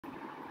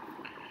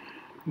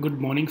Good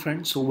morning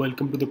friends, so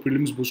welcome to the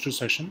prelims booster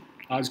session.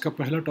 आज का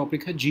पहला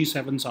topic है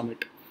G7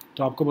 समिट।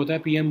 तो आपको पता है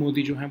पीएम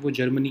मोदी जो हैं वो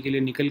जर्मनी के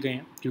लिए निकल गए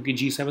हैं क्योंकि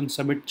G7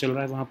 समिट चल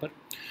रहा है वहाँ पर।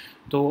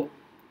 तो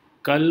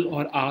कल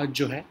और आज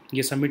जो है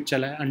ये समिट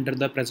चला है under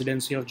the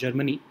presidency of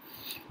Germany.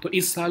 तो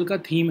इस साल का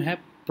थीम है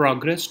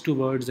progress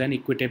towards an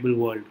equitable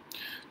world.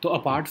 तो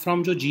अपार्ट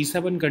फ्रॉम जो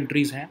G7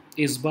 कंट्रीज़ हैं,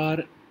 इस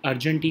बार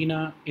Argentina,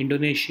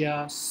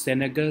 Indonesia,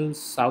 Senegal,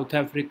 south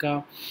Africa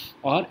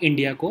और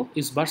इंडिया को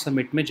इस बार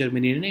समिट में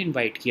जर्मनी ने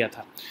इनवाइट किया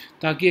था,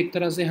 ताकि एक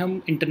तरह से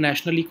हम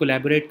इंटरनेशनली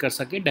कोलैबोरेट कर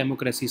सकें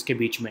डेमोक्रेसीज़ के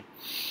बीच में।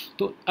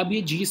 तो अब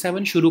ये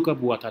G7 शुरू कब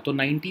हुआ था? तो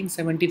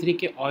 1973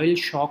 के ऑयल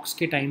शॉक्स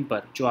के टाइम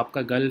पर जो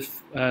आपका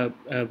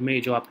गल्फ़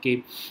में जो आपके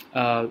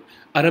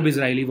अरब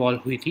इज़राइली वॉर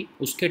हुई थी,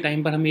 उसके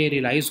टाइम पर हमें ये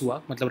रियलाइज़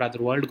हुआ, मतलब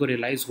रादर वर्ल्ड को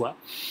रियलाइज़ हुआ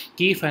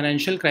कि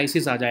फाइनेंशियल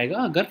क्राइसिस आ जाएगा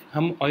अगर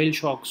हम ऑयल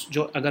शॉक्स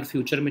जो अगर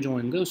फ्यूचर में जो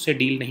होंगे उससे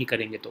डील नहीं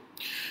करेंगे।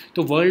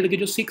 तो वर्ल्ड के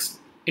जो 6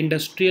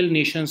 इंडस्ट्रियल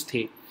नेशंस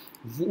थे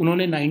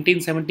उन्होंने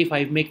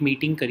 1975 में एक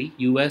मीटिंग करी,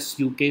 US,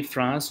 UK,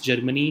 France,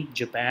 Germany,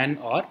 Japan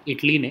और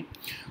इटली ने।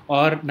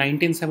 और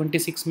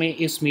 1976 में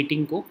इस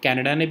मीटिंग को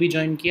कनाडा ने भी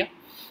ज्वाइन किया।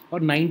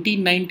 और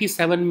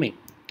 1997 में,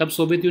 तब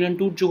सोवियत यूनियन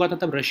टूट चुका था,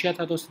 तब रशिया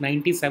था, तो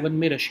 97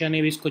 में रशिया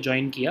ने भी इसको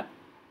ज्वाइन किया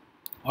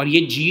और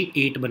ये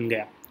G8 बन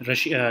गया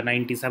रशिया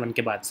 97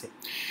 के बाद से।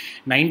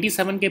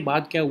 97 के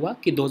बाद क्या हुआ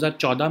कि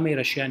 2014 में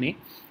रशिया ने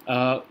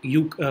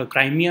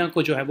क्राइमिया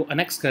को जो है वो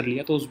अनेक्स कर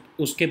लिया। तो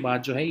उसके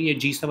बाद जो है ये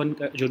G7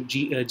 का जो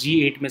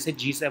G8 में से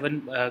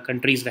G7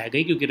 कंट्रीज़ रह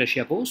गई, क्योंकि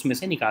रशिया को उसमें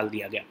से निकाल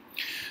दिया गया।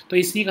 तो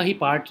इसी का ही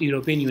पार्ट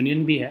यूरोपियन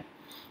यूनियन भी है।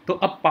 तो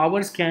अब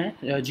पावर्स क्या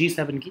हैं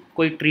G7 की?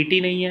 कोई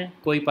ट्रीटी नहीं है,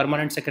 कोई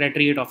परमानेंट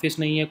सेक्रेटरीट ऑफिस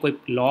नहीं है, कोई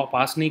लॉ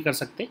पास नहीं कर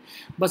सकते।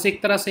 बस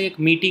एक तरह से एक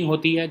मीटिंग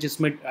होती है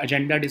जिसमें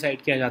एजेंडा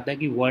डिसाइड किया जाता है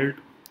कि वर्ल्ड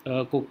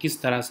को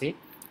किस तरह से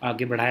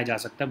आगे बढ़ाया जा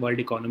सकता है, वर्ल्ड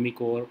इकोनॉमी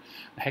को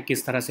है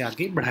किस तरह से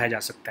आगे बढ़ाया जा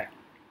सकता है।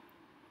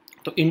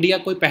 तो इंडिया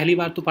कोई पहली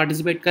बार तो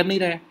पार्टिसिपेट कर नहीं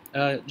रहा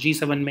है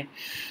G7 में।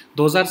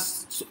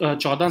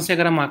 2014 से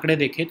अगर हम आंकड़े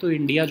देखें तो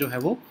इंडिया जो है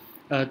वो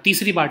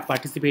तीसरी बार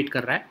पार्टिसिपेट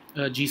कर रहा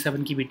है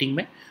G7 की मीटिंग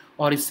में।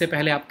 और इससे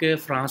पहले आपके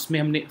फ्रांस में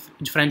हमने,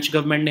 फ्रेंच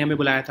गवर्नमेंट ने हमें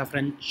बुलाया था,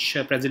 फ्रेंच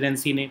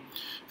प्रेसिडेंसी ने।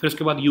 फिर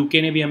उसके बाद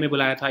यूके ने भी हमें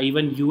बुलाया था,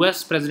 इवन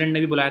यूएस प्रेसिडेंट ने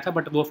भी बुलाया था,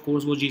 बट वो ऑफ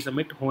कोर्स वो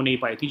G7 हो नहीं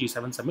पाई थी,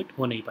 G7 समिट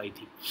हो नहीं पाई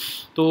थी।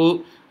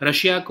 तो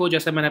रशिया को,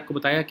 जैसा मैंने आपको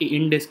बताया कि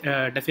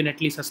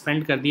डेफिनेटली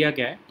सस्पेंड कर दिया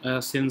गया है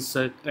सिंस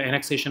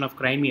एनेक्सेशन ऑफ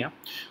क्राइमिया,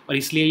 और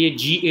इसलिए ये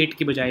G8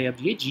 की बजाय अब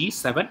ये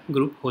G7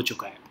 ग्रुप हो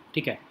चुका है।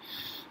 ठीक है।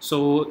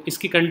 सो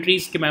इसकी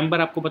कंट्रीज़ के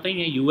मेंबर आपको पता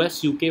ही हैं,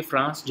 US, UK,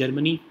 France,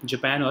 Germany,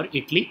 Japan और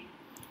इटली।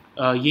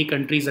 ये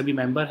कंट्रीज़ अभी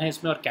मेंबर हैं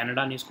इसमें, और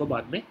कनाडा ने इसको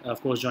बाद में ऑफ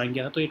कोर्स ज्वाइन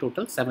किया था। तो ये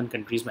टोटल 7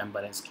 कंट्रीज़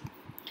मेंबर हैं इसकी।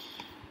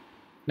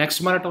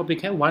 नेक्स्ट हमारा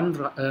टॉपिक है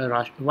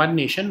one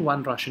nation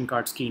one ration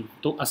card scheme.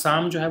 तो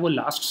असम जो है वो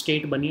लास्ट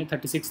स्टेट बनी है,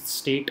 36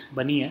 स्टेट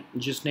बनी है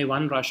जिसने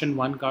one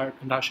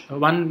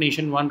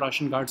nation one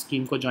ration card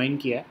scheme को ज्वाइन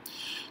किया है।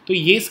 तो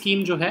ये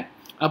स्कीम जो है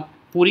अब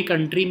पूरी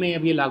कंट्री में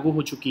अब ये लागू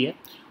हो चुकी है।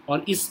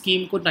 और इस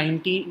स्कीम को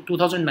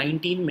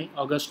 2019 में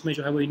अगस्त में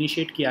जो है वो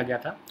इनिशिएट किया गया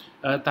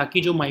था,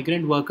 ताकि जो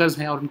माइग्रेंट वर्कर्स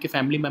हैं और उनके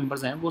फैमिली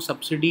मेम्बर्स हैं वो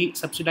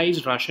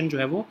सब्सिडाइज राशन जो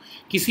है वो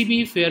किसी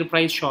भी फेयर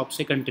प्राइस शॉप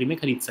से कंट्री में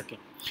ख़रीद सकें,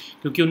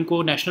 क्योंकि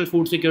उनको नेशनल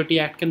फूड सिक्योरिटी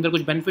एक्ट के अंदर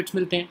कुछ बेनिफिट्स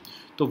मिलते हैं।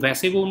 तो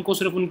वैसे वो उनको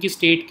सिर्फ उनकी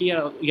स्टेट के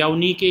या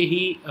उन्हीं के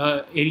ही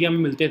एरिया में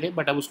मिलते थे,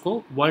 बट अब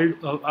उसको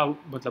वर्ल्ड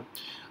मतलब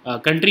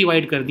कंट्री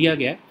वाइड कर दिया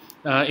गया है,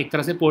 एक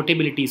तरह से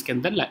पोर्टेबिलिटी इसके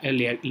अंदर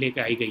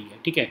लेकर आई गई है।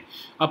 ठीक है।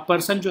 अब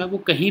पर्सन जो है वो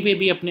कहीं पे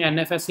भी अपने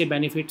एनएफएस से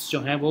बेनिफिट्स जो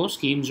हैं वो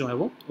स्कीम्स जो है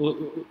वो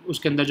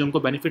उसके अंदर जो उनको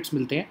बेनिफिट्स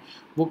मिलते हैं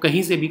वो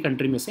कहीं से भी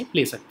कंट्री में से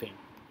ले सकते हैं।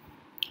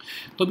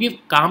 तो अब ये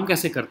काम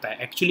कैसे करता है?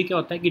 एक्चुअली क्या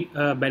होता है कि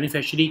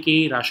बेनिफिशरी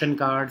की राशन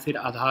कार्ड, फिर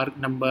आधार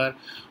नंबर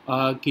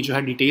की जो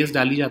है डिटेल्स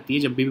डाली जाती है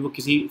जब भी वो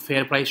किसी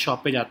फेयर प्राइस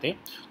शॉप पे जाते हैं।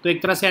 तो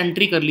एक तरह से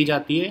एंट्री कर ली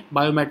जाती है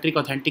बायोमेट्रिक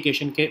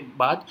ऑथेंटिकेशन के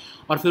बाद,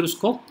 और फिर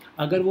उसको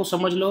अगर वो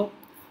समझ लो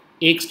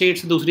एक स्टेट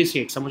से दूसरी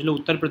स्टेट, समझ लो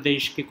उत्तर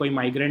प्रदेश के कोई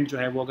माइग्रेंट जो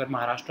है वो अगर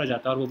महाराष्ट्र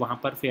जाता है और वो वहाँ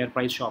पर फेयर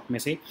प्राइस शॉप में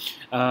से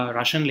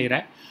राशन ले रहा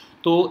है,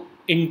 तो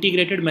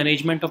integrated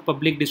management of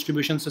public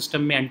distribution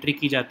system में एंट्री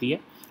की जाती है।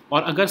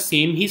 और अगर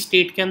सेम ही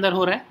स्टेट के अंदर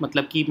हो रहा है,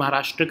 मतलब कि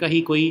महाराष्ट्र का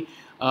ही कोई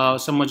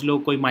समझ लो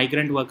कोई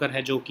माइग्रेंट वर्कर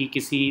है जो कि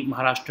किसी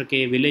महाराष्ट्र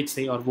के विलेज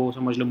से, और वो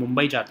समझ लो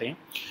मुंबई जाते हैं,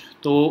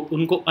 तो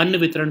उनको अन्न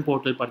वितरण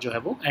पोर्टल पर जो है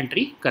वो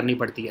एंट्री करनी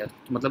पड़ती है।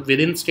 मतलब विद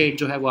इन स्टेट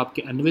जो है वो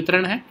आपके अन्न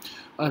वितरण है।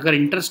 अगर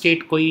इंटर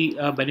स्टेट कोई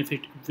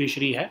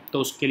बेनिफिशरी है तो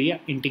उसके लिए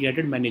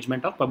integrated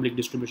management of public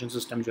distribution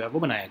system जो है वो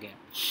बनाया गया है।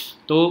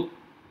 तो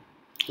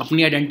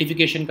अपनी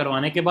आइडेंटिफिकेशन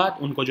करवाने के बाद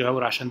उनको जो है वो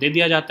राशन दे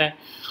दिया जाता है,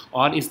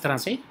 और इस तरह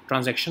से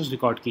ट्रांजैक्शंस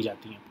रिकॉर्ड की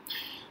जाती हैं।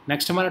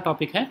 नेक्स्ट हमारा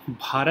टॉपिक है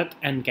भारत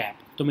एंड कैप।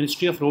 तो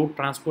ministry of road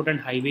transport and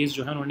highways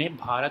जो है उन्होंने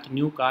Bharat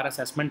new car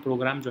assessment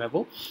programme जो है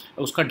वो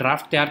उसका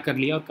ड्राफ्ट तैयार कर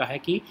लिया और कहा है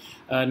कि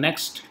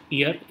नेक्स्ट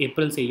ईयर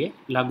अप्रैल से ये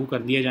लागू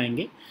कर दिए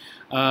जाएंगे।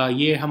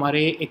 ये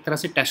हमारे एक तरह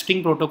से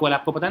टेस्टिंग प्रोटोकॉल,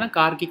 आपको पता है ना,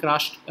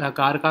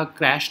 कार का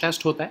क्रैश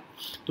टेस्ट होता है,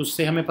 तो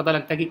उससे हमें पता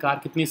लगता है कि कार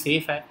कितनी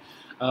सेफ़ है।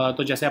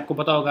 तो जैसे आपको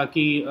पता होगा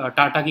कि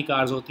टाटा की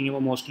कार्स होती हैं वो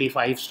मोस्टली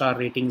 5 स्टार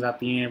रेटिंग्स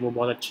आती हैं, वो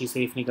बहुत अच्छी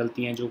सेफ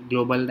निकलती हैं जो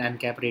ग्लोबल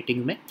एनकैप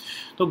रेटिंग में।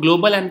 तो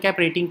ग्लोबल एनकैप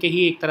रेटिंग के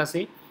ही एक तरह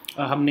से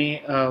हमने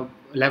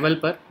लेवल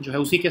पर जो है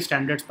उसी के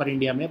स्टैंडर्ड्स पर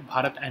इंडिया में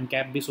भारत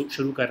एनकैप भी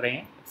शुरू कर रहे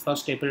हैं।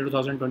 1 अप्रैल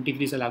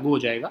 2023 से लागू हो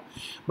जाएगा,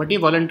 बट ये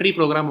वॉलंटरी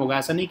प्रोग्राम होगा,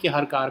 ऐसा नहीं कि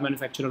हर कार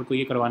मैन्युफैक्चरर को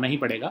ये करवाना ही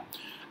पड़ेगा।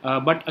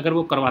 बट अगर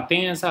वो करवाते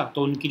हैं ऐसा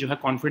तो उनकी जो है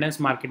कॉन्फिडेंस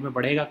मार्केट में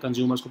बढ़ेगा,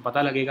 कंज्यूमर्स को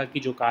पता लगेगा कि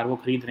जो कार वो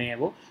खरीद रहे हैं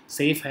वो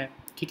सेफ़ है,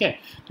 ठीक है।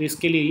 तो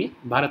इसके लिए ये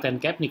भारत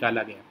एनकैप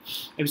निकाला गया।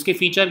 अब इसके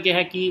फीचर क्या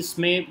है कि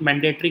इसमें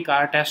मैंडेटरी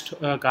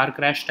कार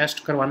क्रैश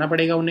टेस्ट करवाना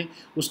पड़ेगा उन्हें,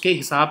 उसके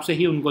हिसाब से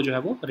ही उनको जो है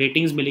वो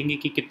रेटिंग्स मिलेंगी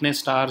कि कितने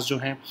स्टार्स जो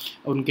हैं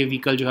उनके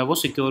व्हीकल जो है वो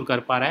सिक्योर कर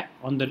पा रहा है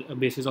on the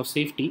basis of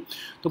safety.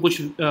 तो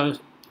कुछ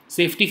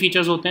सेफ्टी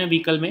फीचर्स होते हैं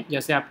व्हीकल में,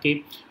 जैसे आपके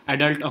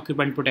adult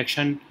occupant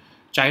protection,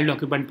 child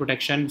occupant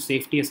protection,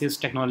 safety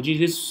assist technology,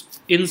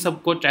 इन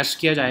सब को टेस्ट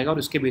किया जाएगा और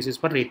उसके बेसिस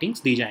पर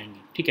रेटिंग्स दी जाएंगी,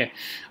 ठीक है।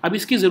 अब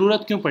इसकी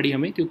ज़रूरत क्यों पड़ी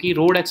हमें, क्योंकि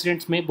रोड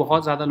एक्सीडेंट्स में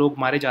बहुत ज़्यादा लोग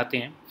मारे जाते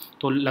हैं।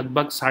 तो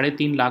लगभग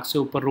 3.5 लाख से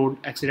ऊपर रोड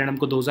एक्सीडेंट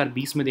हमको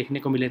 2020 में देखने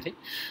को मिले थे।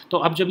 तो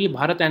अब जब ये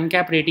भारत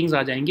एनकैप रेटिंग्स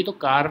आ जाएंगी तो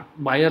कार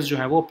बायर्स जो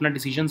है वो अपना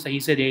डिसीजन सही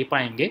से ले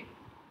पाएंगे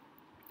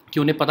कि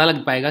उन्हें पता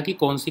लग पाएगा कि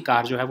कौन सी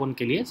कार जो है वो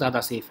उनके लिए ज़्यादा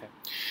सेफ़ है।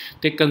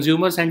 तो एक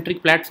कंज्यूमर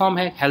सेंट्रिक प्लेटफॉर्म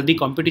है, हेल्दी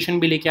कंपटीशन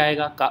भी लेके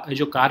आएगा।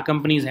 जो कार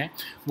कंपनीज़ हैं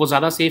वो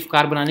ज़्यादा सेफ़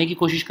कार बनाने की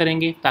कोशिश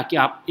करेंगे ताकि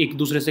आप एक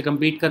दूसरे से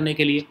कम्पीट करने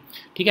के लिए,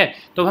 ठीक है।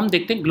 तो हम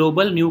देखते हैं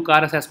global new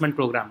car assessment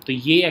programme. तो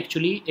ये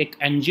एक्चुअली एक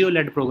NGO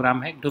लेड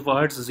प्रोग्राम है,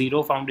 टुवर्ड्स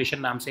ज़ीरो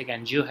फाउंडेशन नाम से एक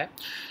NGO है,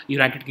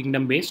 यूनाइटेड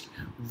किंगडम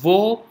बेस्ड।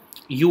 वो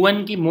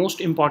UN की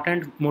most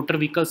important motor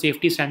vehicle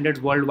safety standards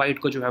world wide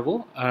को जो है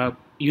वो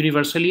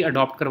यूनिवर्सली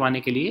अडॉप्ट करवाने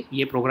के लिए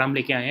ये प्रोग्राम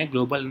लेके आए हैं,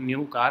 global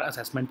new car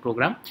assessment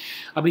programme.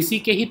 अब इसी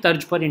के ही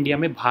तर्ज पर इंडिया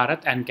में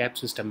भारत एनकैप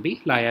सिस्टम भी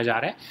लाया जा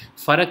रहा है।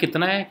 फ़र्क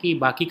इतना है कि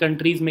बाकी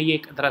कंट्रीज़ में ये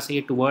एक तरह से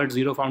ये टुवर्ड्स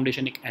ज़ीरो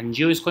फाउंडेशन एक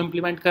NGO इसको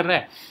इम्प्लीमेंट कर रहा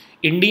है।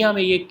 इंडिया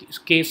में ये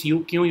केस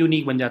क्यों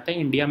यूनिक बन जाता है,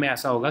 इंडिया में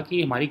ऐसा होगा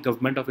कि हमारी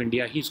गवर्नमेंट ऑफ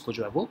इंडिया ही इसको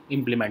जो है वो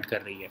इम्प्लीमेंट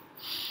कर रही है।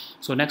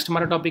 सो नेक्स्ट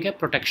हमारा टॉपिक है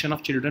protection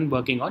of children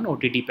working on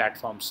OTT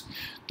platforms.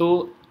 तो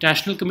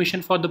national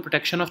commission for the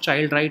protection of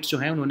child rights जो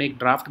हैं उन्होंने एक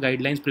ड्राफ्ट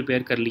गाइडलाइंस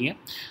प्रिपेयर कर ली हैं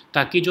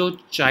ताकि जो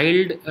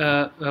चाइल्ड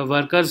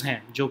वर्कर्स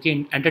हैं जो कि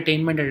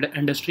एंटरटेनमेंट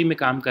इंडस्ट्री में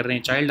काम कर रहे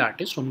हैं, चाइल्ड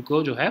आर्टिस्ट,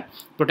 उनको जो है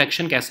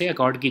प्रोटेक्शन कैसे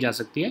अकॉर्ड की जा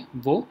सकती है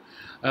वो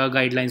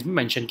गाइडलाइंस में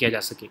मेंशन किया जा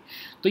सके।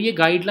 तो ये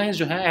गाइडलाइंस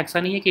जो है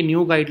ऐसा नहीं है कि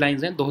न्यू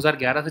गाइडलाइंस हैं,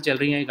 2011 से चल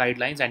रही हैं ये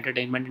गाइडलाइंस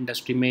एंटरटेनमेंट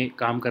इंडस्ट्री में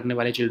काम करने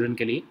वाले चिल्ड्रन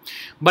के लिए।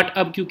 बट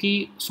अब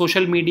क्योंकि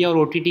सोशल मीडिया और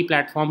OTT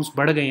प्लेटफॉर्म्स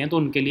बढ़ गए हैं तो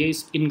उनके लिए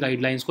इन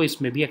गाइडलाइंस को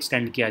इसमें भी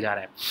एक्सटेंड किया जा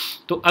रहा है।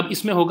 तो अब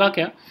इसमें होगा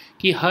क्या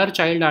कि हर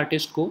चाइल्ड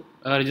आर्टिस्ट को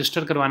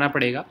रजिस्टर करवाना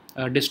पड़ेगा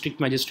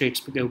डिस्ट्रिक्ट मजिस्ट्रेट्स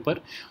के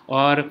ऊपर,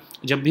 और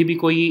जब भी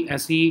कोई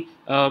ऐसी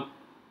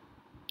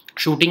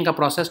शूटिंग का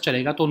प्रोसेस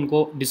चलेगा तो उनको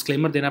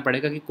डिस्क्लेमर देना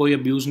पड़ेगा कि कोई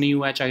अब्यूज़ नहीं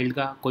हुआ है चाइल्ड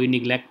का, कोई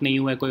निगलेक्ट नहीं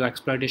हुआ है, कोई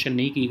एक्सप्लॉयटेशन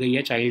नहीं की गई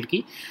है चाइल्ड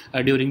की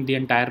during the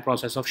entire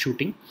process of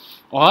shooting.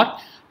 और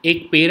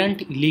एक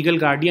पेरेंट, लीगल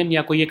गार्डियन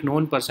या कोई एक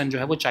नोन पर्सन जो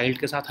है वो चाइल्ड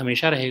के साथ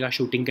हमेशा रहेगा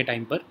शूटिंग के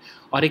टाइम पर,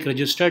 और एक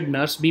रजिस्टर्ड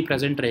नर्स भी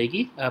प्रेजेंट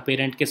रहेगी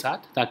पेरेंट के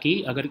साथ,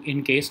 ताकि अगर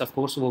इन केस ऑफ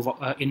कोर्स वो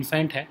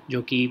इन्फेंट है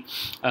जो कि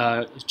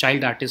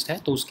चाइल्ड आर्टिस्ट है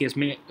तो उस केस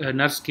में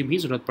नर्स की भी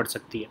ज़रूरत पड़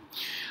सकती है।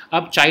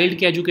 अब चाइल्ड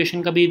की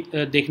एजुकेशन का भी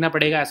देखना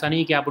पड़ेगा, ऐसा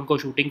नहीं कि आप उनको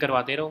शूटिंग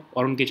करवाते रहो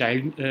और उनके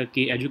चाइल्ड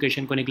की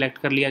एजुकेशन को निगलेक्ट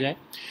कर लिया जाए।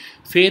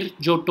 फिर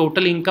जो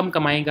टोटल इनकम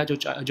कमाएगा जो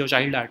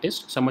चाइल्ड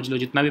आर्टिस्ट, समझ लो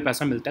जितना भी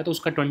पैसा मिलता है तो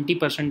उसका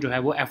 20% जो है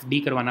वो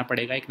FD करवाना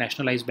पड़ेगा एक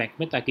नेशनलाइज्ड बैंक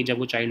में, ताकि जब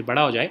वो चाइल्ड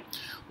बड़ा हो जाए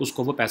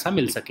उसको वो पैसा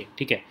मिल सके,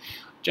 ठीक है।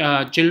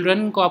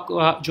 चिल्ड्रन को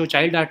आप जो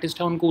चाइल्ड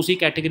आर्टिस्ट है उनको उसी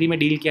कैटेगरी में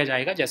डील किया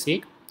जाएगा जैसे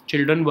एक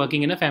children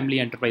working in a family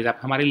enterprise. आप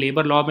हमारे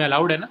लेबर लॉ में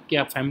अलाउड है ना कि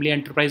आप फैमिली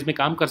एंटरप्राइज में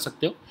काम कर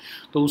सकते हो,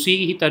 तो उसी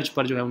ही तर्ज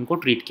पर जो है उनको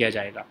ट्रीट किया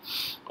जाएगा।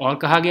 और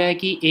कहा गया है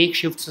कि एक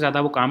शिफ्ट से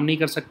ज़्यादा वो काम नहीं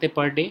कर सकते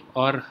पर डे,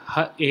 और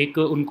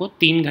उनको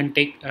 3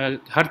 घंटे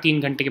हर 3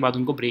 घंटे के बाद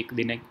उनको ब्रेक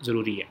देना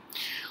ज़रूरी है।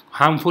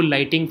 हार्मफुल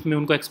लाइटिंग में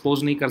उनको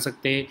एक्सपोज नहीं कर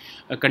सकते,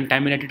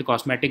 कंटेमिनेटेड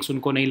कॉस्मेटिक्स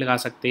उनको नहीं लगा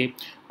सकते,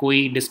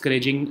 कोई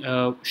डिस्करेजिंग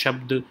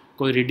शब्द,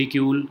 कोई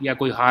रिडिक्यूल या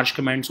कोई हार्श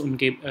कमेंट्स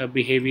उनके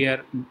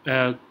बिहेवियर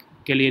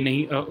के लिए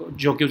नहीं,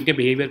 जो कि उनके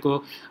बिहेवियर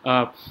को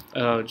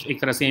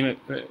एक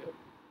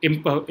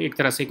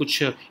तरह से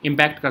कुछ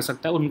इम्पैक्ट कर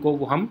सकता है, उनको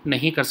वो हम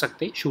नहीं कर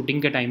सकते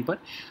शूटिंग के टाइम पर।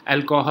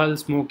 अल्कोहल,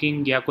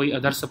 स्मोकिंग या कोई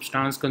अदर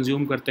सब्सटेंस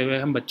कंज्यूम करते हुए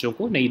हम बच्चों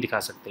को नहीं दिखा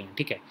सकते हैं,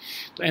 ठीक है।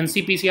 तो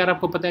NCPCR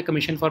आपको पता है,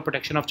 commission for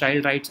protection of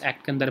child rights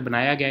act के अंदर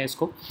बनाया गया है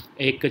इसको,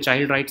 एक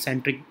चाइल्ड राइट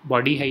सेंट्रिक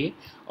बॉडी है ये,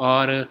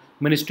 और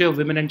ministry of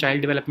women and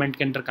child development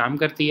के अंदर काम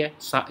करती है।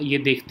 ये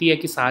देखती है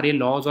कि सारे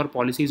लॉज और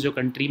पॉलिसीज़ जो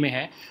कंट्री में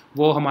है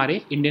वो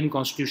हमारे इंडियन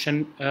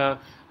कॉन्स्टिट्यूशन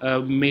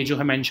में जो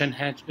है मेंशन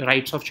है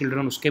राइट्स ऑफ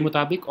चिल्ड्रन उसके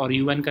मुताबिक, और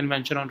UN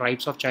convention on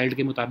rights of child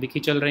के मुताबिक ही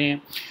चल रहे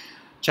हैं।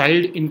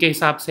 चाइल्ड इनके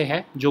हिसाब से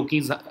है जो कि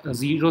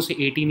 0 से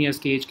 18 ईयर्स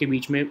के एज के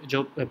बीच में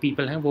जो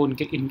पीपल हैं वो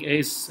इनके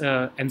इस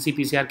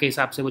NCPCR के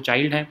हिसाब से वो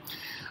चाइल्ड हैं।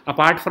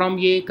 अपार्ट फ्रॉम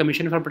ये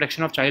commission for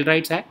protection of child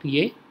rights act,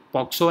 ये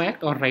पॉक्सो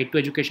एक्ट और राइट टू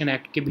एजुकेशन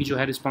एक्ट के भी जो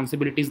है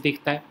रिस्पॉन्सिबिलिटीज़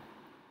देखता है।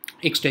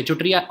 एक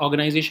स्टैट्यूटरी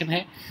ऑर्गेनाइजेशन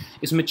है,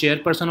 इसमें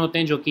चेयरपर्सन होते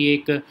हैं जो कि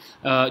एक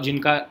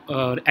जिनका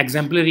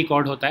एग्जाम्पलरी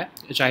रिकॉर्ड होता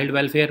है चाइल्ड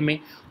वेलफेयर में,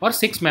 और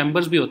 6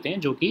 मेंबर्स भी होते हैं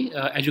जो कि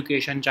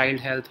education,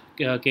 child health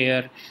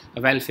care,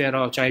 welfare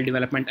और चाइल्ड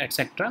डेवलपमेंट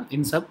एक्सेट्रा,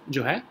 इन सब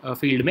जो है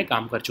फील्ड में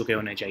काम कर चुके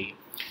होने चाहिए।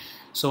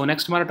 सो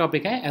नेक्स्ट हमारा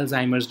टॉपिक है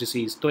एल्जाइमर्स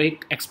डिसीज़। तो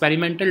एक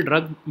एक्सपेरिमेंटल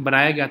ड्रग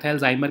बनाया गया था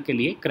एल्जाइमर के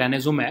लिए,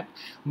 क्रेनेज़ोमैब,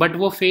 बट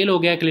वो फेल हो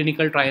गया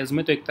क्लिनिकल ट्रायल्स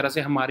में। तो एक तरह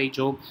से हमारी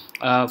जो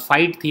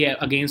फाइट थी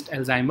अगेंस्ट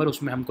एल्जाइमर,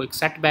 उसमें हमको एक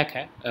सेटबैक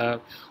है,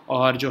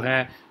 और जो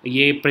है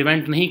ये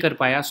प्रिवेंट नहीं कर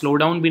पाया, स्लो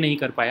डाउन भी नहीं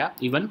कर पाया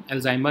इवन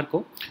एल्जाइमर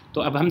को।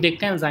 तो अब हम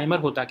देखते हैं एल्जाइमर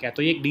होता क्या।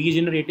 तो ये एक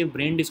डीजेनरेटिव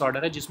ब्रेन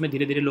डिसऑर्डर है जिसमें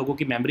धीरे धीरे लोगों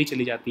की मेमोरी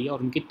चली जाती है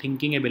और उनकी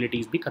थिंकिंग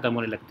एबिलिटीज़ भी खत्म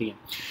होने लगती हैं।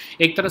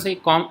 एक तरह से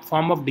एक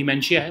फॉर्म ऑफ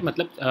डिमेंशिया है,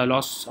 मतलब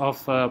लॉस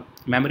ऑफ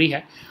मेमोरी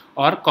है,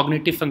 और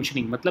कॉग्निटिव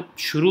फंक्शनिंग, मतलब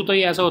शुरू तो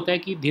ये ऐसा होता है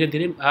कि धीरे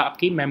धीरे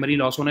आपकी मेमोरी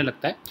लॉस होने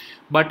लगता है,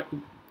 बट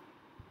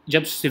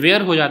जब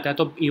सिवियर हो जाता है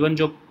तो इवन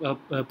जो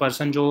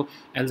पर्सन जो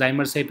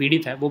एल्जाइमर से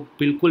पीड़ित है वो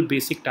बिल्कुल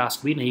बेसिक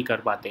टास्क भी नहीं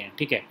कर पाते हैं,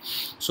 ठीक है।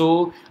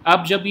 सो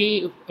अब जब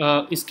ये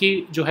इसकी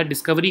जो है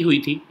डिस्कवरी हुई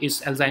थी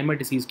इस एल्जाइमर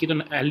डिसीज़ की, तो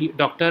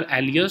डॉक्टर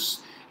एलियस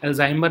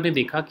एल्जाइमर ने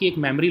देखा कि एक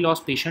मेमोरी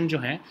लॉस पेशेंट जो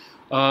हैं,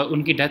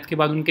 उनकी डेथ के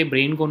बाद उनके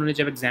ब्रेन को उन्होंने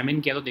जब एग्जामिन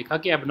किया तो देखा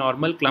कि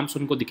एबनॉर्मल क्लम्प्स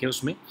उनको दिखे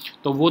उसमें।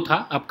 तो वो था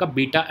आपका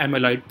बीटा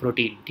एमिलॉइड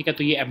प्रोटीन, ठीक है।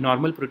 तो ये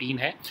एबनॉर्मल प्रोटीन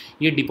है,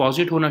 ये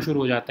डिपॉजिट होना शुरू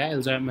हो जाता है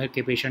एल्जाइमर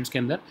के पेशेंट्स के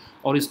अंदर,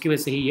 और इसकी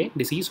वजह से ही ये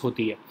डिसीज़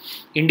होती है।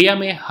 इंडिया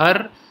में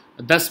हर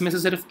 10 में से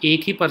सिर्फ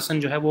एक ही पर्सन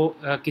जो है वो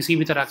किसी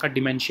भी तरह का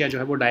डिमेंशिया जो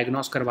है वो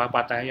डायग्नोस करवा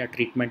पाता है या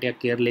ट्रीटमेंट या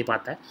केयर ले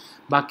पाता है।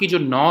 बाकी जो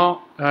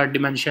 9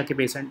 डिमेंशिया के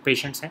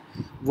पेशेंट्स हैं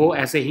वो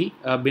ऐसे ही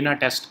बिना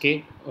टेस्ट के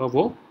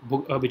वो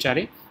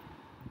बेचारे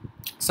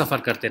सफ़र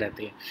करते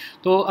रहते हैं।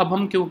 तो अब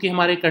हम, क्योंकि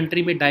हमारे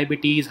कंट्री में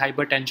डायबिटीज़,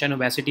 हाइपरटेंशन,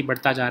 ओबेसिटी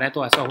बढ़ता जा रहा है,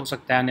 तो ऐसा हो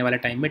सकता है आने वाले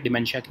टाइम में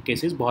डिमेंशिया के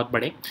केसेस बहुत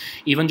बढ़े।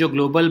 इवन जो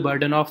global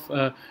burden of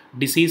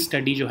disease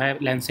study जो है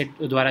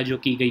लैंसेट द्वारा जो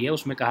की गई है,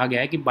 उसमें कहा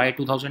गया है कि बाय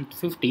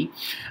 2050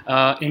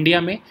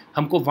 इंडिया में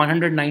हमको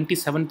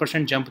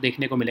 197% जंप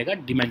देखने को मिलेगा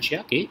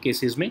डिमेंशिया के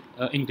केसेस में,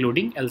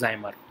 इंक्लूडिंग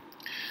एल्जाइमर।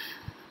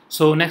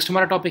 सो नेक्स्ट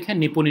हमारा टॉपिक है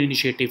निपुण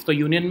इनिशिएटिव। तो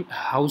union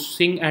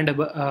housing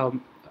and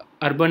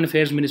urban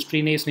affairs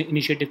ministry ने इस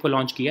इनिशिएटिव को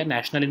लॉन्च किया,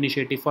 national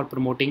initiative for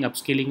promoting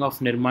upskilling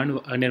of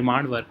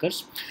निर्माण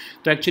वर्कर्स।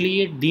 तो एक्चुअली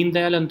ये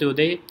दीनदयाल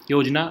अंत्योदय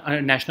योजना,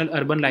 नेशनल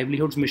अर्बन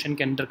लाइवलीहुड्स मिशन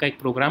के अंदर का एक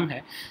प्रोग्राम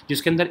है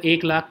जिसके अंदर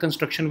 1 लाख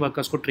कंस्ट्रक्शन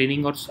वर्कर्स को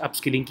ट्रेनिंग और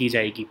अपस्किलिंग की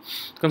जाएगी।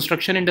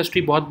 कंस्ट्रक्शन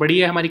इंडस्ट्री बहुत बड़ी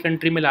है हमारी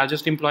कंट्री में,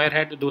 लार्जेस्ट एम्प्लॉयर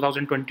है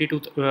 2022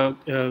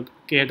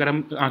 के अगर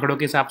हम आंकड़ों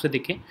के हिसाब से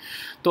देखें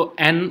तो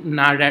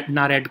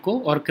नारेडको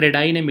और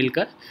क्रेडाई ने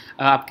मिलकर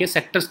आपके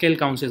सेक्टर स्केल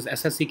काउंसिल्स,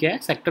 एसएससी क्या है,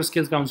 सेक्टर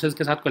स्केल काउंसिल्स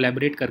के साथ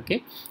कोलैबोरेट करके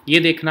ये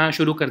देखना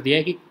शुरू कर दिया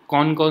है कि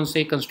कौन कौन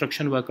से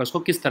कंस्ट्रक्शन वर्कर्स को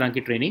किस तरह की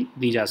ट्रेनिंग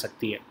दी जा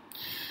सकती है।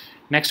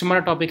 नेक्स्ट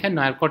हमारा टॉपिक है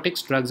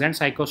narcotics, drugs and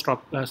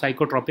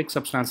psychotropic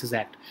substances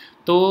act.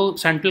 तो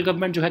सेंट्रल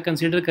गवर्नमेंट जो है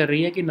कंसीडर कर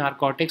रही है कि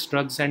narcotics,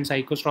 drugs and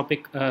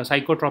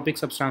psychotropic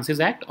substances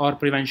act और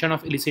prevention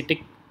of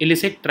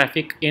illicit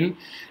traffic in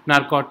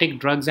narcotic,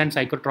 drugs and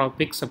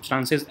psychotropic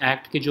substances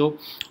act की जो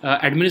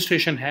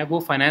एडमिनिस्ट्रेशन है वो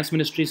फाइनेंस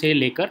मिनिस्ट्री से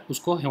लेकर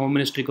उसको होम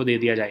मिनिस्ट्री को दे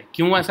दिया जाए।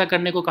 क्यों ऐसा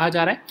करने को कहा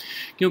जा रहा है?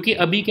 क्योंकि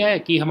अभी क्या है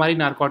कि हमारी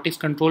नारकोटिक्स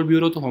कंट्रोल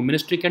ब्यूरो तो होम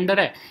मिनिस्ट्री के अंडर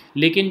है,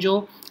 लेकिन जो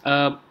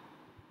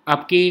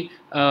आपकी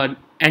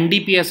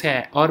एनडीपीएस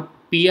है और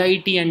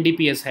पीआईटी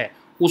एनडीपीएस है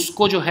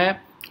उसको जो है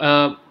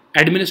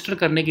एडमिनिस्टर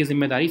करने की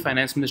जिम्मेदारी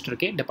फाइनेंस मिनिस्टर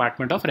के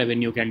डिपार्टमेंट ऑफ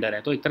रेवेन्यू के अंडर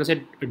है। तो एक तरह से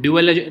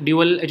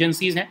ड्यूअल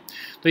एजेंसीज़ हैं।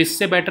 तो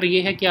इससे बेटर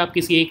ये है कि आप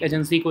किसी एक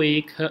एजेंसी को,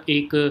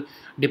 एक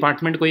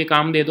डिपार्टमेंट को ये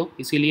काम दे दो।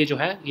 इसीलिए जो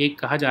है ये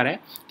कहा जा रहा है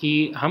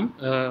कि हम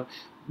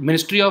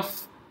मिनिस्ट्री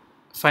ऑफ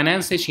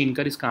फाइनेंस से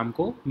छीनकर इस काम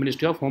को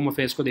मिनिस्ट्री ऑफ होम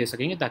अफेयर्स को दे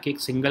सकेंगे, ताकि एक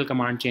सिंगल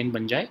कमांड चेन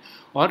बन जाए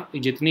और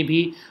जितनी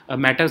भी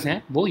मैटर्स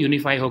हैं वो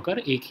यूनिफाई होकर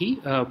एक ही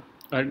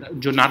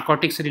जो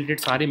नारकोटिक्स से रिलेटेड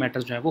सारे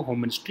मैटर्स जो है वो होम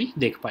मिनिस्ट्री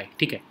देख पाए,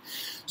 ठीक है।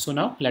 So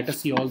now let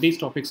us see all these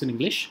topics in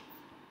English.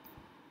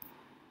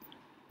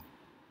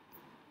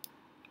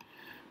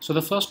 So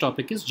the first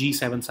topic is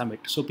G7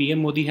 summit. So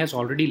PM Modi has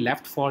already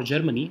left for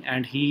Germany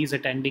and he is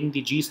attending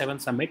the G7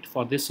 summit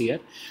for this year.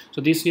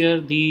 So this year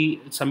the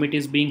summit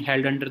is being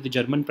held under the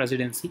German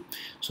presidency.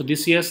 So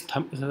this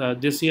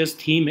year's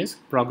theme is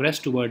progress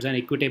towards an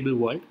equitable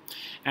world,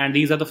 and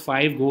these are the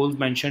 5 goals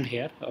mentioned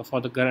here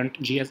for the current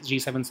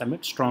G7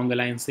 summit: strong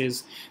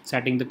alliances,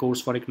 setting the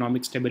course for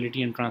economic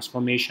stability and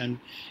transformation,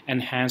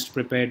 enhanced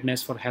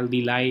preparedness for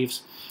healthy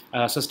lives,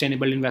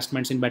 sustainable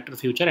investments in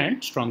better future,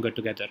 and stronger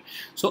together.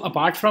 So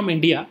apart from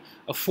India,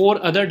 4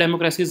 other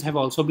democracies have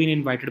also been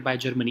invited by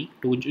Germany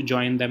to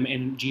join them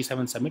in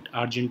G7 summit: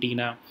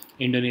 Argentina,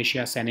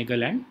 Indonesia,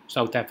 Senegal, and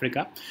South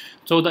Africa.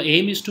 So the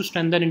aim is to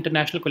strengthen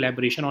international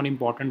collaboration on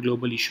important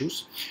global issues.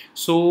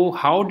 So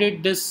how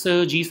did this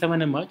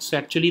G7 emerge? So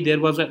actually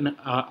there was an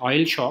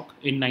oil shock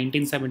in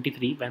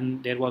 1973 when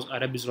there was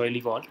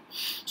Arab-Israeli war.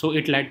 So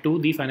it led to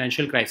the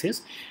financial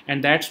crisis,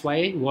 and that's why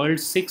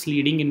world's 6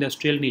 leading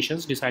industrial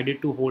nations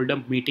decided to hold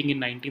a meeting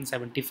in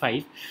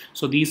 1975.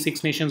 So these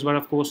 6 nations were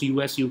of course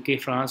US, UK,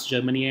 France,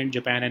 Germany, and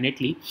Japan and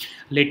Italy.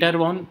 Later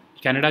on,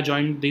 Canada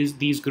joined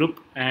these group,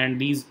 and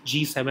this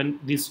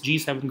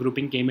G7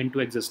 grouping came into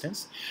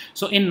existence.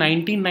 So in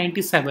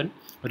 1997,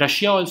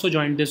 Russia also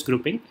joined this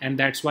grouping, and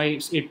that's why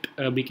it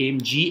became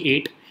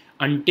G8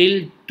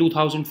 until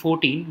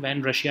 2014,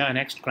 when Russia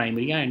annexed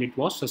Crimea, and it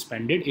was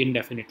suspended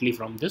indefinitely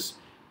from this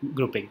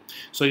grouping.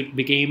 So it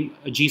became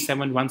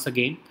G7 once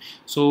again.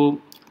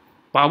 So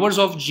powers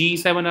of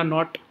G7 are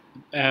not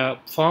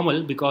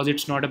formal, because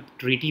it's not a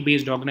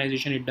treaty-based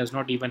organization. It does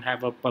not even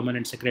have a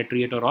permanent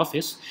secretariat or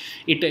office.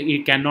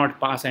 It cannot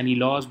pass any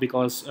laws,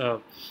 because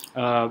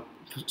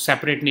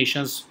separate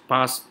nations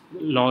pass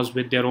laws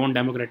with their own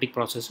democratic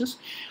processes.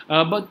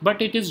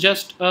 But it is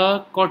just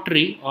a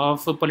coterie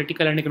of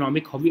political and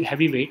economic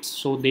heavyweights.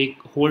 So they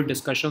hold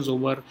discussions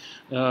over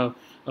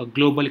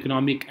global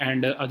economic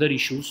and other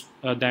issues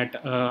that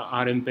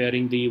are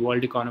impairing the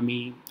world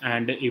economy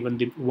and even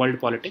the world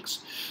politics.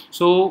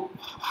 So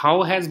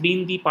how has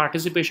been the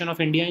participation of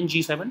India in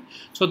G7?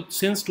 So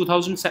since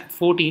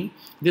 2014,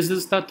 this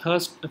is the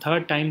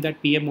third time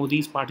that PM Modi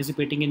is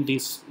participating in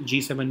this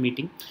G7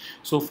 meeting.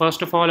 So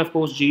first of all, of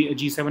course,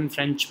 G7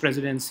 French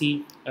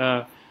presidency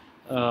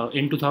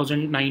in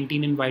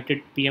 2019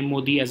 invited PM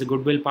Modi as a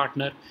goodwill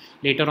partner.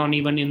 Later on,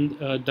 even in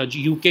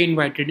the UK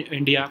invited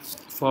India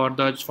for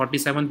the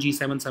 47th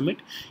G7 summit.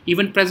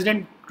 Even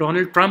President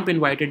Donald Trump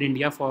invited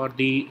India for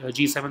the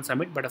G7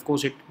 summit, but of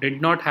course it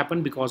did not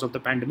happen because of the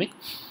pandemic.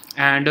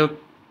 And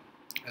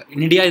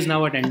India is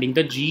now attending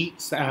the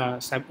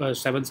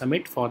G7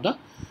 summit for the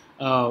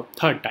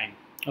third time.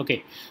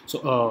 Okay,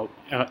 so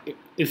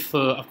if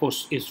of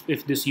course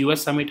if this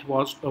US summit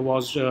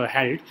was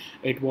held,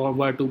 it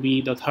were to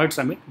be the third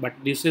summit, but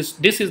this is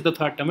the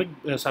third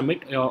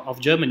summit of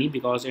Germany,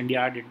 because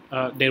India did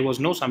there was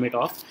no summit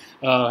of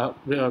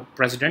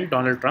President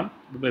Donald Trump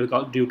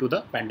due to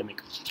the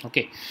pandemic.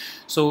 Okay,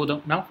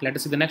 so now let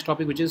us see the next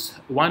topic, which is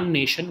one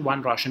nation,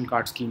 one ration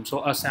card scheme.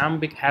 So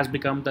Assam has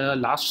become the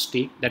last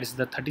state, that is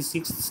the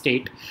 36th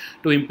state,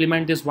 to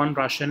implement this one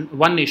nation,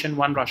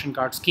 one ration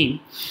card scheme.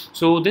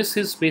 So this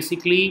is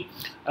basically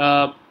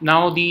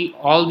now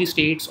all the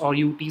states or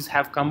UTs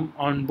have come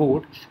on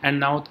board,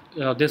 and now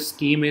this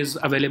scheme is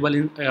available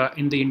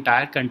in the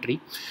entire country.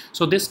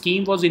 So this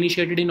scheme was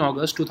initiated in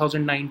August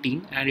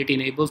 2019, and it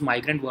enables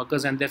migrant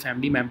workers and their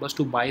family members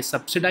to buy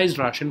subsidized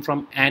ration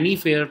from any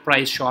fair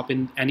price shop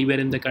anywhere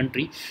in the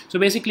country. So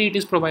basically it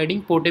is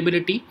providing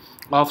portability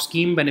of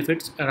scheme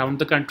benefits around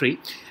the country.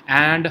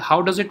 And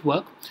how does it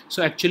work?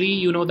 So actually,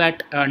 you know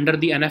that under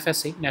the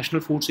NFSA,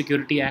 National Food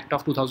Security Act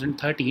of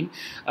 2013,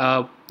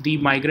 the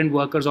migrant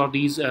workers or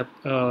these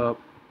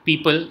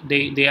people,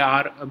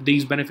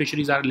 these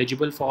beneficiaries are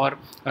eligible for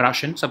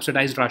ration,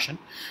 subsidized ration.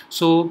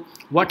 So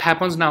what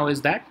happens now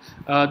is that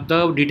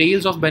the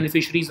details of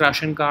beneficiaries'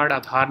 ration card,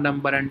 Aadhaar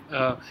number, and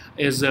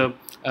is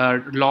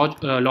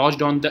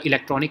lodged on the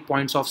electronic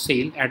points of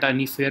sale at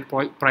any fair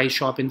price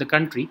shop in the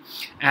country,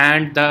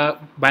 and the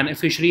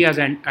beneficiary is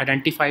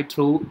identified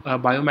through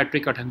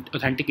biometric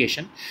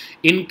authentication.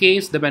 In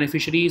case the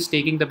beneficiary is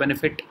taking the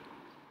benefit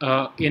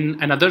in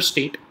another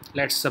state,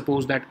 let's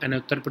suppose that an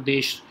Uttar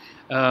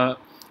Pradesh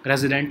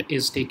resident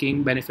is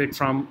taking benefit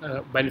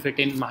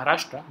in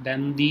Maharashtra,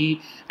 then the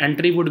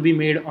entry would be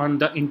made on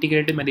the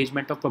integrated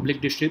management of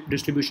public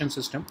distribution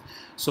system.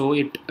 So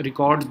it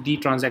records the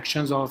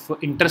transactions of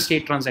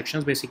interstate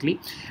transactions basically,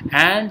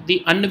 and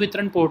the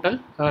Anvitran portal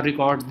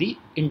records the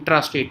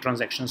intrastate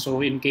transactions.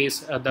 So in case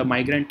the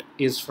migrant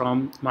is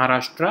from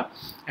Maharashtra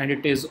and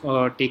it is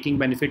taking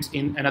benefits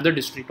in another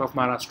district of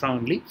Maharashtra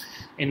only,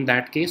 in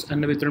that case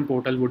Anvitran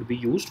portal would be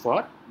used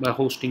for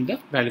hosting the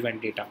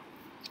relevant data.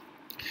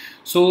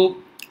 So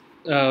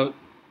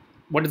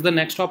what is the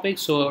next topic?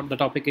 So the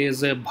topic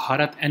is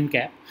Bharat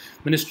NCAP.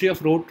 Ministry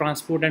of Road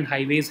Transport and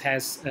Highways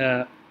has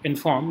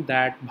informed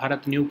that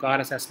Bharat new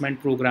car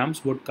assessment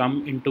programs would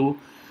come into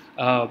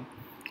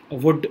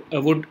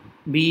would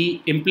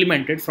be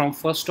implemented from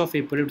 1st of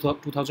April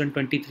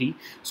 2023.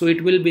 So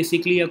it will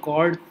basically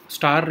accord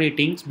star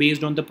ratings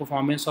based on the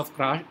performance of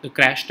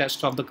crash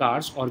tests of the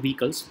cars or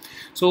vehicles.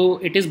 So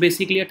it is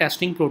basically a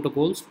testing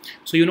protocols.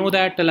 So you know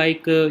that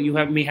you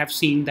may have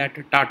seen that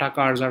Tata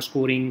cars are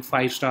scoring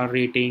 5-star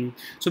rating.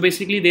 So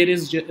basically there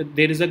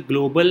is a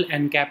global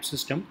NCAP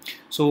system.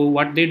 So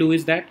what they do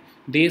is that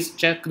they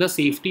check the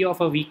safety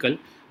of a vehicle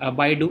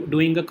by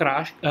doing a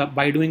crash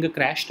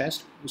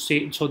test.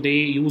 So they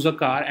use a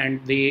car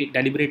and they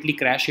deliberately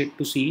crash it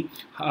to see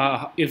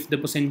if the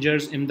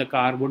passengers in the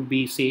car would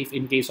be safe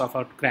in case of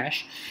a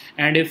crash,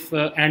 and if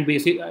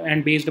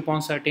based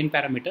upon certain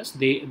parameters,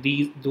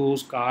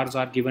 those cars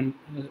are given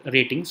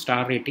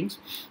star ratings.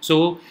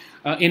 So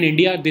in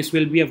India, this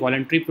will be a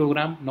voluntary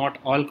program. Not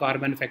all car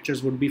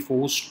manufacturers would be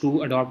forced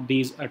to adopt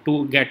these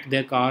to get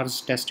their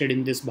cars tested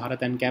in this Bharat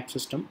NCAP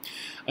system.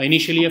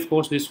 Initially, of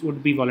course, this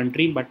would be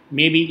voluntary, but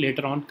maybe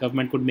later on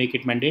government could make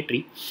it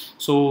mandatory.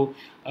 So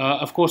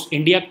of course,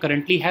 India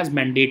currently has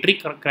mandatory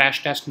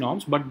crash test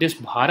norms, but this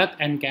Bharat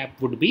NCAP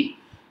would be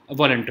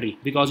voluntary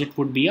because it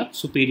would be a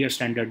superior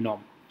standard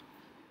norm.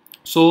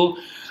 So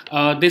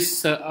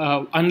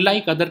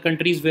Unlike other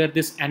countries where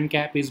this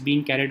NCAP is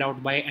being carried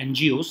out by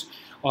NGOs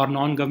or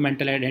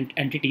non-governmental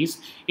entities,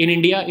 in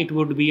India it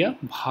would be a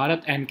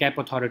Bharat NCAP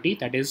authority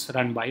that is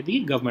run by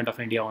the government of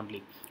India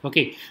only.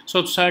 Okay,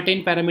 so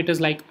certain parameters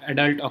like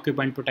adult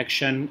occupant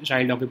protection,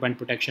 child occupant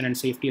protection, and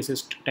safety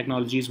assist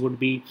technologies would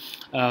be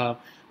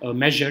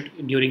measured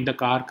during the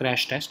car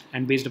crash test,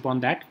 and based upon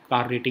that,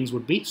 car ratings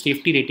would be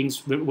safety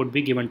ratings would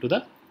be given to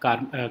the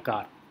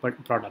car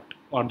product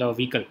or the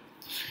vehicle.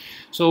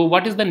 So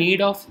what is the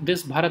need of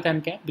this Bharat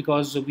NCAP?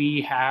 Because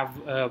we have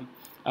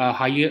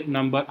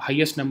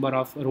highest number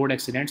of road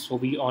accidents. So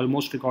we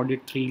almost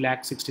recorded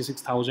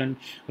 3,66,000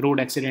 road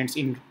accidents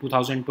in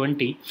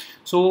 2020.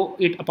 So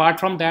apart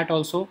from that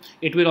also,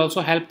 it will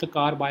also help the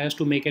car buyers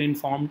to make an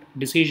informed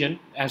decision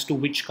as to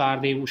which car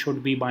they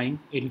should be buying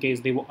in case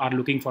they are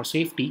looking for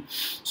safety.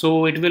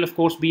 So it will of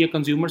course be a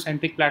consumer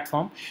centric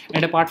platform,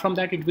 and apart from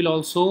that, it will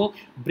also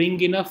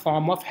bring in a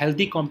form of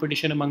healthy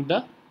competition among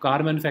the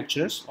car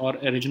manufacturers or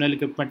original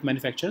equipment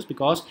manufacturers,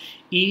 because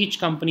each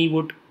company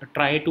would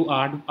try to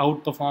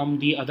outperform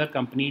the other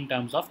company in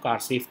terms of car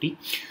safety.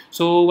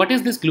 So what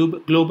is this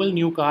global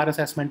new car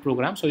assessment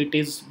program? So it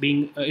is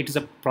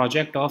a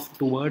project of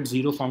Towards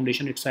Zero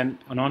Foundation. It's a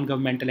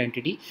non-governmental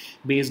entity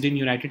based in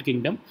United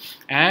Kingdom,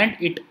 and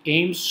it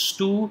aims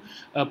to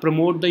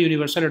promote the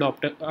universal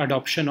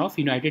adoption of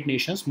United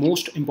Nations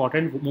most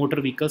important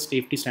motor vehicle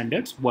safety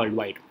standards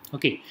worldwide.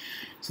 Okay,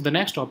 so the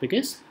next topic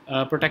is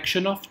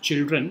protection of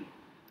children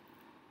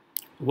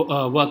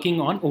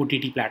working on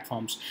OTT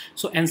platforms.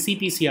 So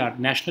NCPCR,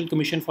 National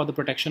Commission for the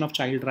Protection of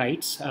Child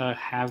Rights,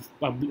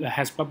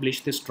 has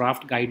published this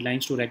draft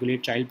guidelines to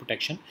regulate child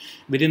protection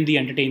within the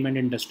entertainment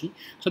industry.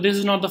 So this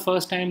is not the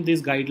first time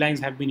these guidelines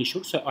have been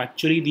issued. So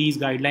actually these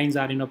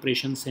guidelines are in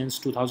operation since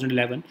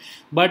 2011,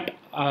 but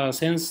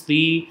since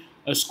the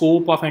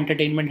scope of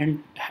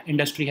entertainment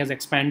industry has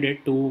expanded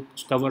to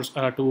cover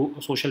to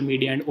social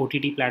media and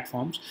OTT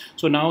platforms.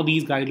 So now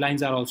these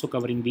guidelines are also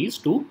covering these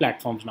two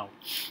platforms now.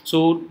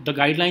 So the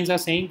guidelines are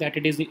saying that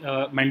it is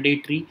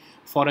mandatory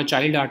for a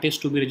child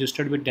artist to be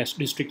registered with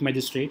district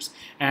magistrates,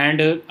 and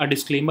a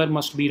disclaimer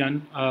must be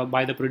run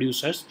by the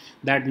producers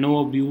that no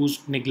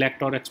abuse,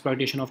 neglect or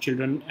exploitation of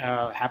children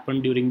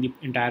happened during the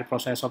entire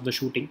process of the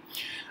shooting.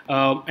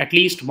 At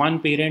least one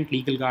parent,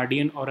 legal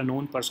guardian or a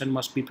known person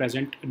must be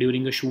present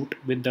during a shoot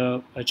with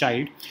the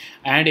child,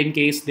 and in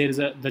case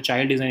the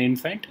child is an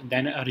infant,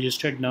 then a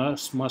registered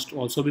nurse must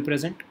also be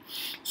present.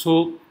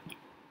 So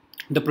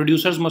the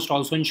producers must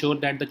also ensure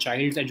that the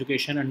child's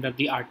education under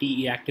the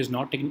RTE Act is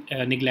not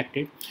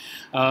neglected.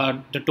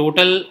 The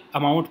total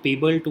amount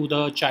payable to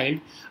the child,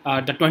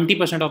 the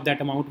 20% of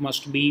that amount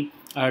must be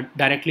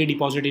directly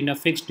deposited in a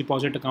fixed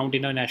deposit account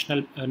in a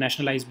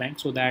nationalized bank,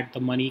 so that the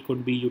money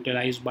could be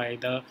utilized by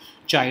the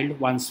child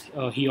once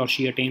he or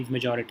she attains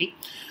majority.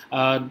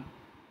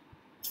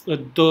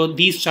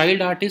 These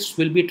child artists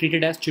will be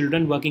treated as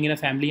children working in a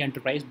family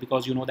enterprise,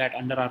 because you know that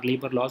under our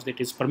labor laws that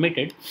is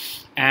permitted,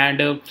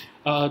 and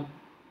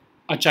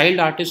a child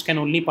artist can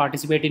only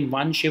participate in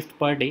one shift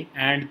per day,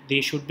 and they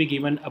should be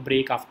given a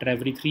break after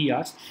every 3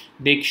 hours.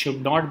 They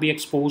should not be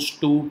exposed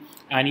to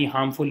any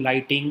harmful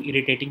lighting,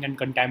 irritating and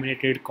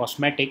contaminated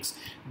cosmetics.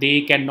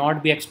 They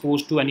cannot be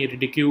exposed to any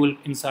ridicule,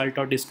 insult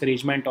or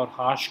discouragement or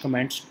harsh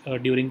comments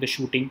during the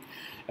shooting.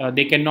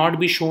 They cannot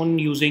be shown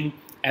using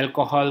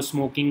alcohol,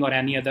 smoking or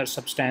any other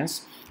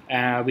substance,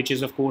 which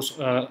is of course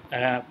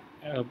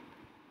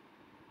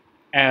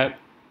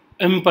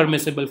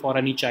impermissible for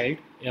any child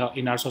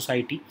in our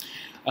society.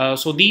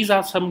 So these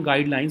are some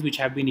guidelines which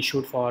have been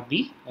issued for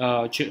the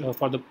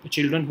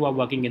children who are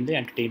working in the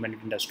entertainment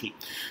industry.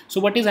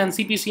 So what is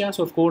NCPCR?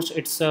 So of course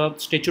it's a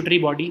statutory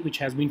body which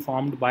has been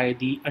formed by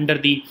under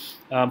the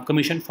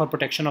Commission for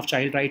Protection of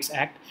Child Rights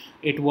Act.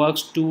 It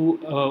works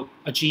to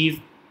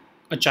achieve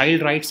a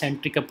child rights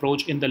centric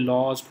approach in the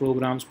laws,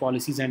 programs,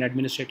 policies and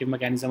administrative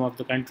mechanism of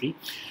the country.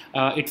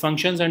 It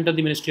functions under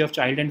the Ministry of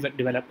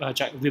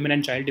Women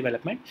and Child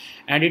Development,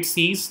 and it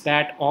sees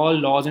that all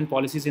laws and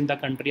policies in the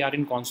country are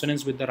in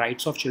consonance with the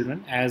rights of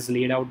children as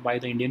laid out by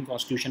the Indian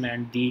Constitution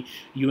and the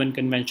UN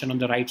Convention on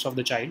the Rights of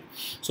the Child.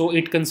 So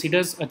it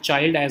considers a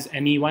child as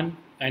any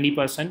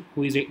person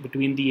who is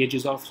between the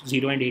ages of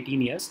 0 and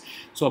 18 years.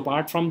 So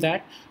apart from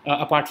that,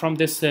 apart from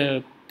this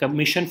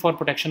Commission for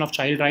Protection of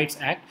Child Rights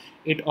Act,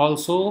 it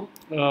also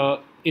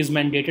is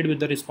mandated with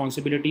the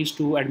responsibilities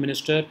to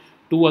administer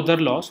two other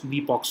laws,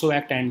 the POCSO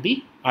Act and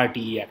the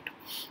RTE Act.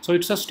 So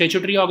it's a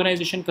statutory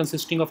organization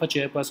consisting of a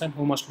chairperson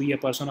who must be a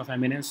person of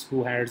eminence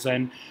who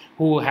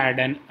had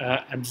an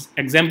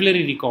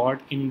exemplary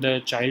record in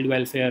the child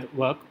welfare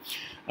work.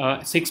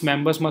 6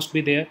 members must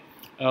be there.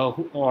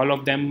 All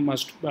of them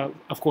must,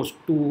 of course,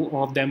 2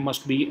 of them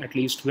must be at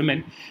least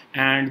women,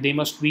 and they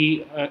must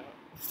be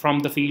from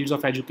the fields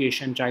of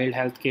education, child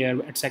health care,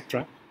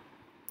 etc.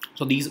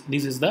 So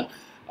this is the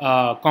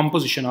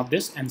composition of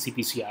this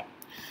NCPCR.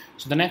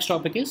 So the next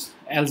topic is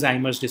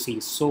Alzheimer's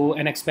disease. So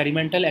an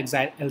experimental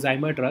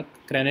Alzheimer drug,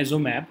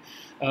 crenezumab,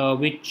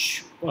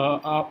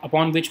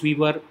 upon which we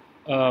were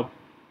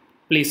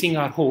placing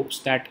our hopes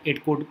that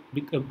it could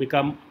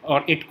become,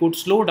 or it could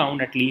slow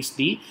down at least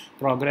the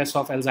progress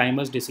of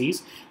Alzheimer's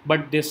disease.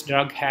 But this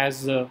drug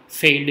has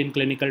failed in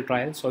clinical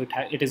trials, so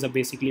it is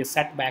basically a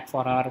setback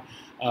for our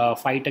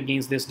fight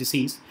against this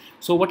disease.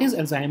 So what is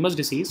Alzheimer's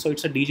disease? So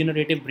it's a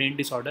degenerative brain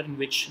disorder in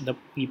which the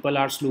people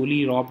are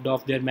slowly robbed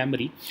of their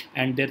memory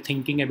and their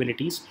thinking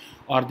abilities,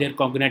 or their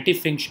cognitive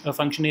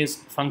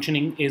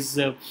functioning is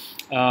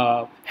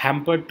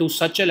hampered to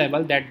such a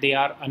level that they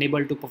are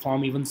unable to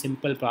perform even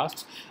simple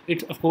tasks.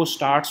 It of course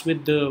starts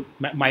with the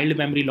mild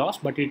memory loss,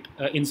 but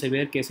in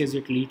severe cases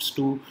it leads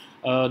to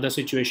the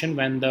situation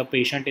when the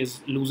patient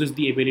loses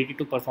the ability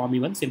to perform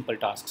even simple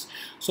tasks.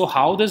 So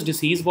how this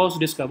disease was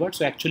discovered?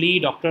 So actually,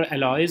 Dr.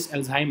 Alois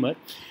Alzheimer,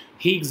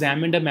 he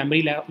examined a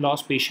memory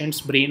loss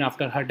patient's brain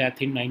after her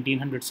death in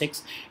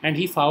 1906, and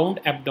he found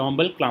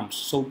abnormal clumps.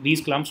 So these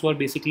clumps were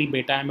basically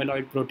beta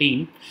amyloid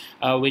protein,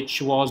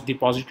 which was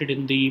deposited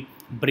in the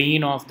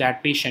brain of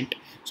that patient.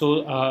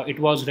 So it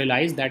was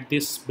realized that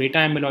this beta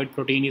amyloid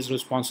protein is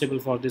responsible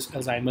for this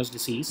Alzheimer's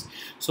disease.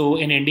 So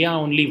in India,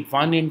 only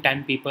 1 in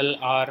 10 people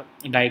are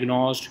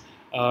diagnosed,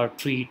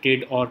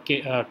 treated, or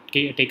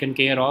taken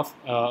care of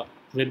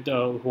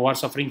who are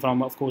suffering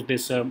from, of course,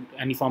 this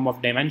any form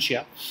of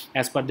dementia,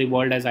 as per the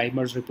World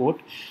Alzheimer's report.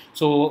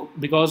 So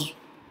because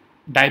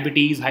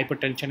diabetes,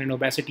 hypertension, and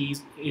obesity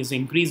is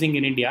increasing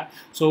in India,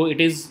 so it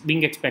is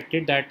being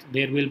expected that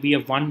there will be a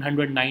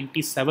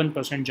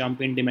 197% jump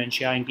in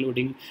dementia,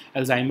 including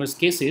Alzheimer's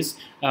cases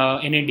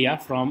in India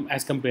from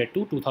as compared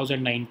to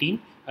 2019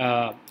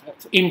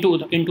 in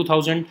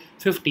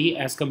 2050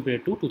 as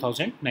compared to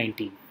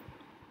 2019.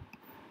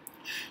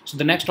 So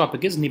the next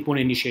topic is Nippon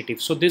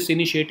Initiative. So this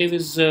initiative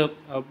is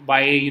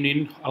by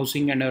Union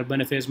Housing and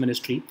Urban Affairs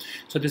Ministry.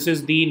 So this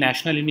is the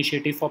national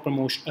initiative for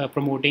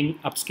promoting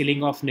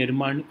upskilling of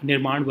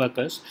Nirman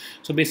workers.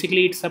 So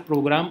basically, it's a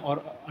program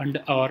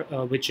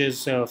which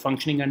is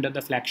functioning under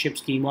the flagship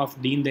scheme of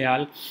Deen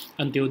Dayal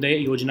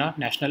Antyodaya Yojana,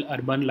 National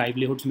Urban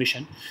Livelihoods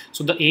Mission.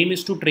 So the aim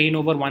is to train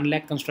over 1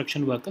 lakh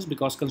construction workers,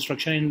 because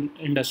construction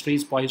industry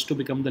is poised to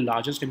become the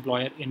largest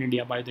employer in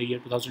India by the year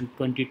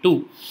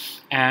 2022,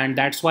 and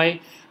that's why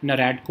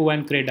NARADCO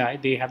and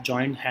CREDAI, they have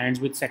joined hands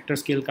with sector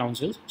scale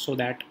councils so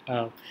that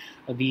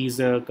these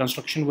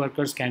construction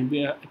workers can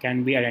be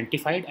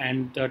identified,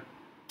 and the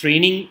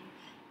training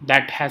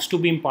that has to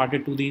be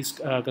imparted to these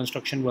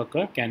construction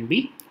worker can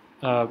be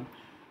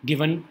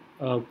given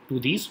to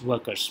these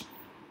workers.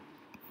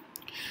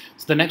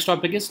 So the next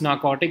topic is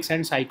Narcotics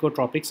and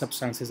Psychotropic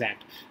Substances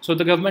Act. So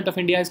the government of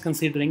India is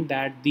considering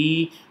that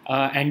the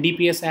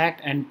NDPS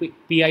Act and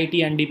PIT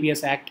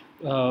NDPS Act,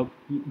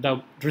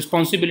 the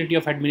responsibility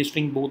of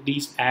administering both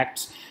these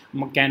acts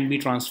can be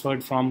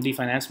transferred from the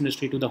Finance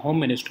Ministry to the Home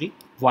Ministry.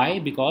 Why?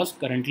 Because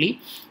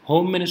currently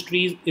Home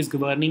Ministry is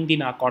governing the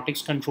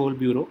Narcotics Control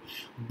Bureau,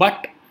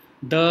 but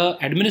the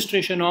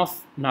administration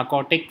of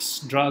Narcotics,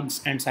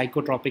 Drugs and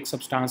Psychotropic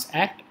Substance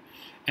Act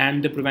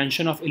and the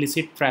Prevention of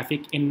Illicit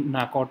Traffic in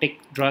Narcotic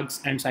Drugs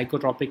and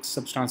Psychotropic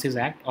Substances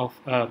Act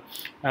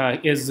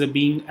is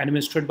being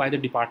administered by the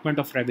Department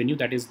of Revenue,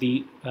 that is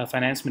the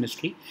Finance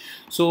Ministry.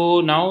 So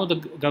now the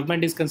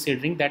government is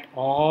considering that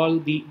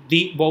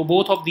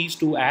both of these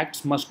two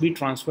acts must be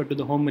transferred to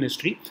the Home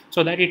Ministry,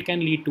 so that it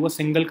can lead to a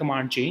single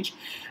command chain,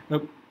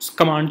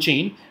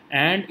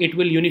 and it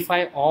will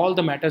unify all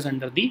the matters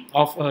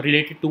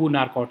related to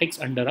narcotics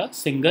under a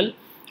single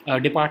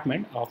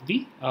department of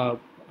the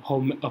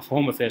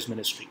Home Affairs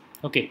Ministry.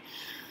 Okay,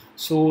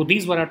 so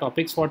these were our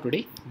topics for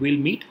today. We'll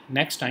meet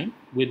next time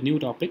with new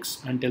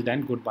topics. Until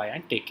then, goodbye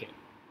and take care.